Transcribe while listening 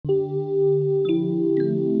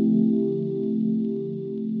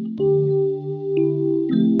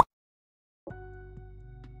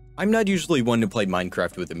I'm not usually one to play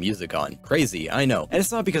Minecraft with the music on. Crazy, I know. And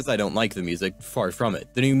it's not because I don't like the music, far from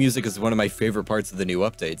it. The new music is one of my favorite parts of the new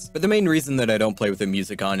updates. But the main reason that I don't play with the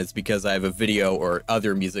music on is because I have a video or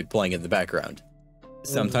other music playing in the background.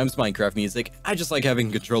 Sometimes Minecraft music, I just like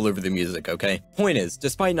having control over the music, okay? Point is,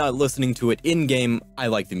 despite not listening to it in-game, I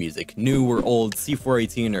like the music. New or old,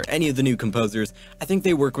 C418 or any of the new composers, I think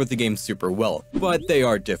they work with the game super well. But they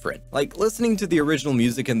are different. Like, listening to the original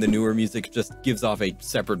music and the newer music just gives off a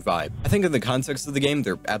separate vibe. I think in the context of the game,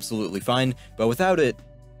 they're absolutely fine, but without it,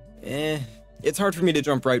 It's hard for me to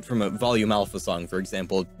jump right from a Volume Alpha song, for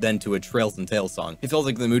example, then to a Trails and Tales song. It feels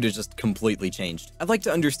like the mood has just completely changed. I'd like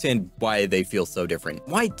to understand why they feel so different.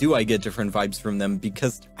 Why do I get different vibes from them?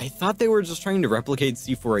 Because I thought they were just trying to replicate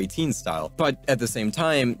C418 style, but at the same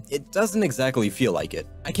time, it doesn't exactly feel like it.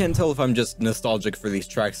 I can't tell if I'm just nostalgic for these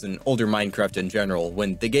tracks and older Minecraft in general,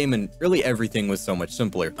 when the game and really everything was so much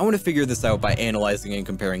simpler. I want to figure this out by analyzing and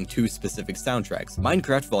comparing two specific soundtracks: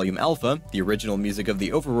 Minecraft Volume Alpha, the original music of the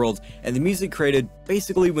overworld, and the music created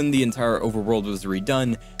basically when the entire overworld was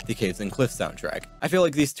redone, the Caves and Cliffs soundtrack. I feel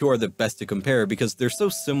like these two are the best to compare because they're so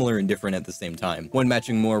similar and different at the same time, one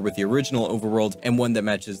matching more with the original overworld and one that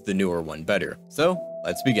matches the newer one better. So,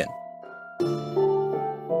 let's begin.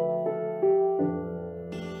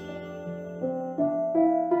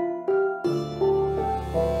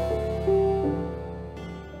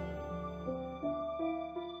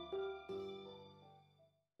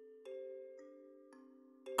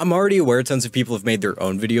 I'm already aware tons of people have made their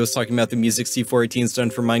own videos talking about the music C418's done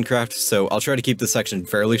for Minecraft, so I'll try to keep this section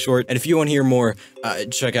fairly short, and if you want to hear more,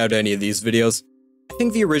 check out any of these videos. I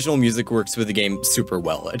think the original music works with the game super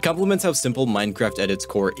well. It complements how simple Minecraft at its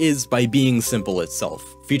core is by being simple itself,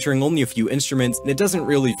 featuring only a few instruments, and it doesn't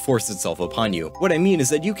really force itself upon you. What I mean is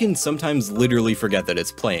that you can sometimes literally forget that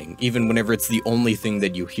it's playing, even whenever it's the only thing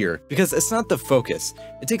that you hear, because it's not the focus.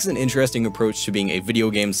 It takes an interesting approach to being a video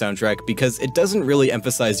game soundtrack because it doesn't really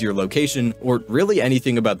emphasize your location or really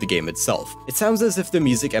anything about the game itself. It sounds as if the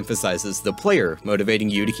music emphasizes the player, motivating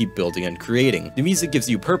you to keep building and creating. The music gives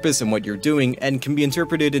you purpose in what you're doing and can be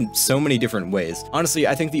interpreted in so many different ways. Honestly,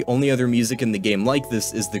 I think the only other music in the game like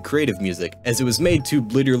this is the creative music, as it was made to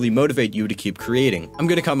literally motivate you to keep creating. I'm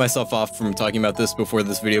gonna cut myself off from talking about this before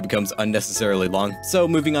this video becomes unnecessarily long. So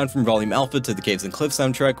moving on from Volume Alpha to the Caves and Cliffs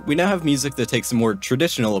soundtrack, we now have music that takes a more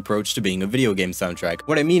traditional approach to being a video game soundtrack.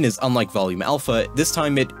 What I mean is, unlike Volume Alpha, this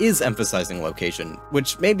time it is emphasizing location,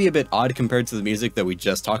 which may be a bit odd compared to the music that we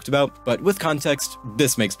just talked about, but with context,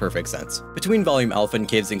 this makes perfect sense. Between Volume Alpha and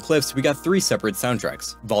Caves and Cliffs, we got three separate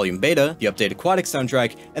soundtracks: Volume Beta, the Update Aquatic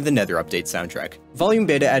soundtrack, and the Nether Update soundtrack. Volume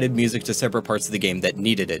Beta added music to separate parts of the game that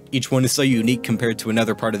needed it. Each one is so unique compared to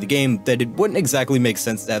another part of the game that it wouldn't exactly make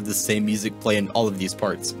sense to have the same music play in all of these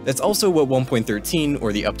parts. That's also what 1.13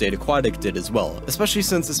 or the Update Aquatic did as well. Especially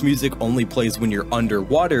since this music only plays when you're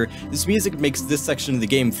underwater, this music makes this section of the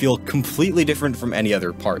game feel completely different from any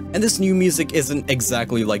other part. And this new music isn't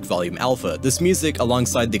exactly like Volume Alpha. This music,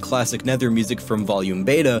 alongside the classic Nether music from Volume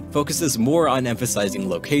Beta, focuses more on emphasizing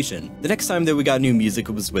location. The next time that we got new music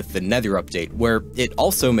was with the Nether update, where it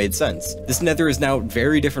also made sense. This Nether is now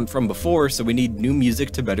very different from before, so we need new music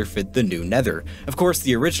to better fit the new Nether. Of course,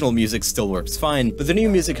 the original music still works fine, but the new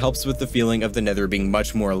music helps with the feeling of the Nether being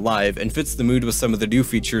much more alive and fits the mood with some of the new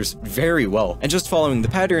features very well. And just following the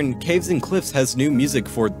pattern, Caves and Cliffs has new music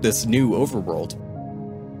for this new overworld.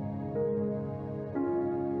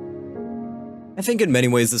 I think in many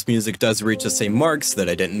ways this music does reach the same marks that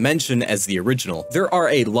I didn't mention as the original. There are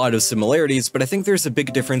a lot of similarities, but I think there's a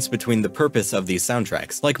big difference between the purpose of these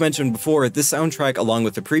soundtracks. Like mentioned before, this soundtrack, along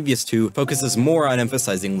with the previous two, focuses more on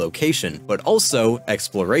emphasizing location, but also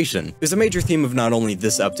exploration. There's a major theme of not only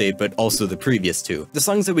this update, but also the previous two. The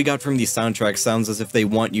songs that we got from these soundtracks sounds as if they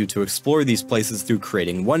want you to explore these places through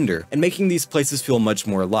creating wonder, and making these places feel much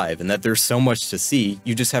more alive, and that there's so much to see,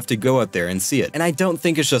 you just have to go out there and see it. And I don't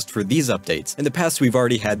think it's just for these updates. In the past, we've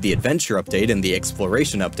already had the Adventure update and the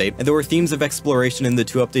Exploration update, and there were themes of exploration in the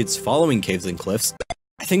two updates following Caves and Cliffs.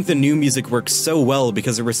 I think the new music works so well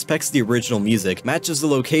because it respects the original music, matches the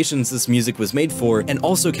locations this music was made for, and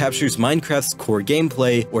also captures Minecraft's core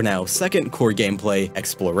gameplay, or now second core gameplay,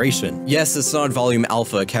 exploration. Yes, it's not Volume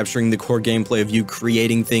Alpha capturing the core gameplay of you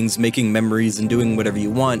creating things, making memories, and doing whatever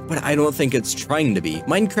you want, but I don't think it's trying to be.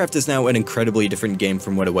 Minecraft is now an incredibly different game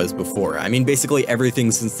from what it was before. I mean, basically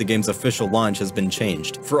everything since the game's official launch has been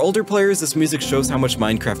changed. For older players, this music shows how much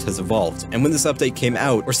Minecraft has evolved, and when this update came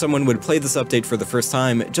out, or someone would play this update for the first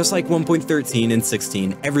time, just like 1.13 and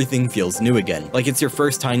 16, everything feels new again, like it's your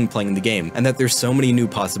first time playing the game, and that there's so many new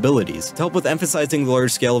possibilities. To help with emphasizing the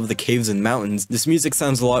large scale of the caves and mountains, this music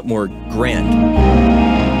sounds a lot more grand.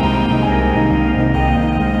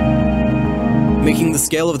 making the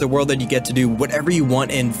scale of the world that you get to do whatever you want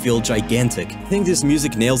and feel gigantic. I think this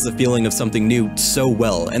music nails the feeling of something new so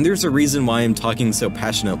well, and there's a reason why I'm talking so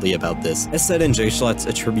passionately about this. As said in JSchlatt's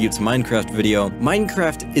A Tribute to Minecraft video,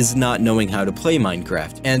 Minecraft is not knowing how to play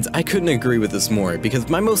Minecraft, and I couldn't agree with this more, because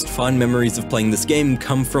my most fond memories of playing this game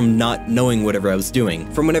come from not knowing whatever I was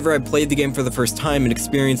doing, from whenever I played the game for the first time and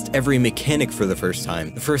experienced every mechanic for the first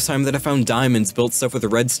time that I found diamonds, built stuff with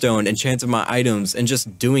redstone, enchanted my items, and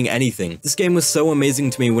just doing anything. This game was so amazing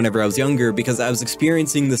to me whenever I was younger because I was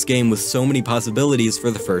experiencing this game with so many possibilities for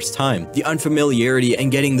the first time. The unfamiliarity and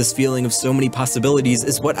getting this feeling of so many possibilities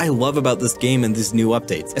is what I love about this game and these new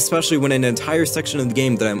updates, especially when an entire section of the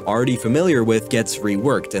game that I'm already familiar with gets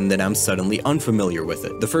reworked and then I'm suddenly unfamiliar with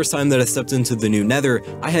it. The first time that I stepped into the new Nether,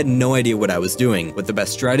 I had no idea what I was doing, what the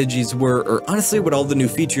best strategies were, or honestly what all the new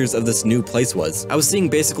features of this new place was. I was seeing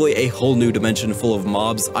basically a whole new dimension full of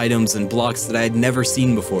mobs, items, and blocks that I had never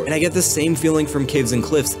seen before, and I get the same feeling from caves and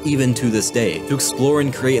cliffs even to this day. To explore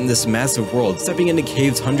and create in this massive world, stepping into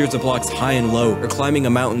caves hundreds of blocks high and low, or climbing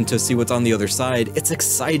a mountain to see what's on the other side, it's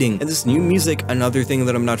exciting. And this new music, another thing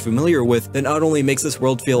that I'm not familiar with, that not only makes this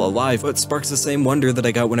world feel alive, but sparks the same wonder that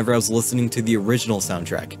I got whenever I was listening to the original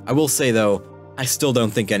soundtrack. I will say though, I still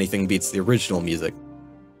don't think anything beats the original music.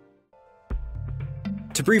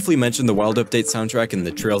 To briefly mention the Wild Update soundtrack and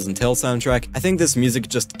the Trails and Tales soundtrack, I think this music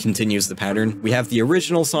just continues the pattern. We have the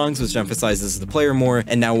original songs, which emphasizes the player more,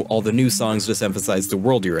 and now all the new songs just emphasize the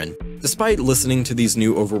world you're in. Despite listening to these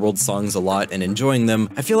new overworld songs a lot and enjoying them,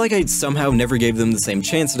 I feel like I somehow never gave them the same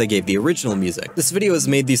chance that I gave the original music. This video has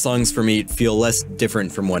made these songs for me feel less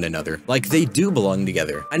different from one another, like they do belong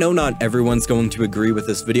together. I know not everyone's going to agree with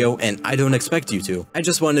this video, and I don't expect you to. I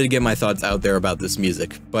just wanted to get my thoughts out there about this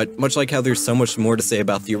music, but much like how there's so much more to say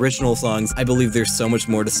about the original songs, I believe there's so much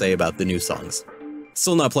more to say about the new songs.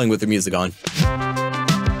 Still not playing with the music on.